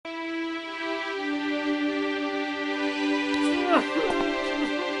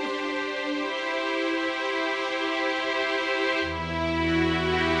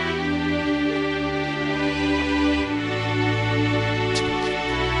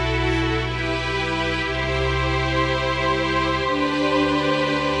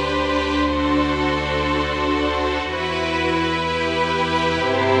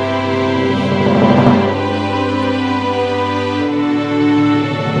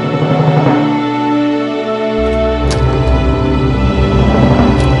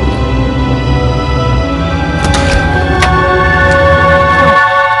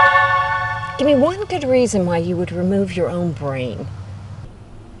reason why you would remove your own brain.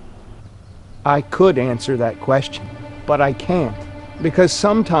 I could answer that question, but I can't. Because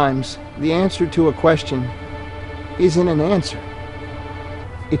sometimes the answer to a question isn't an answer.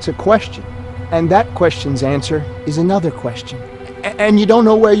 It's a question. And that question's answer is another question. And you don't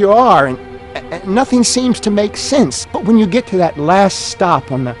know where you are, and nothing seems to make sense. But when you get to that last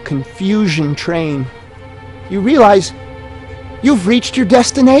stop on the confusion train, you realize you've reached your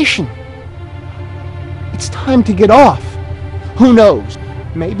destination. It's time to get off. Who knows?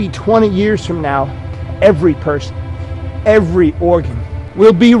 Maybe 20 years from now, every person, every organ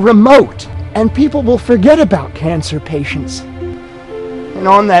will be remote, and people will forget about cancer patients. And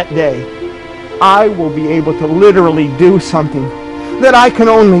on that day, I will be able to literally do something that I can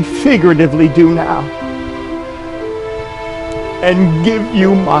only figuratively do now. And give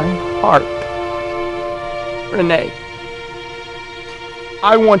you my heart. Renee,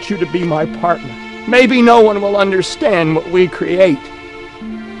 I want you to be my partner. Maybe no one will understand what we create.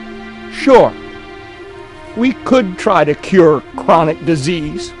 Sure, we could try to cure chronic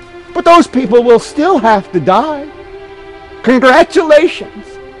disease, but those people will still have to die. Congratulations!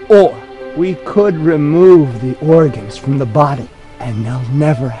 Or we could remove the organs from the body, and they'll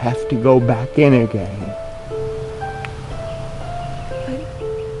never have to go back in again. But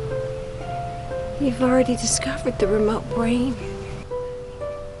you've already discovered the remote brain.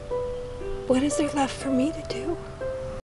 What is there left for me to do?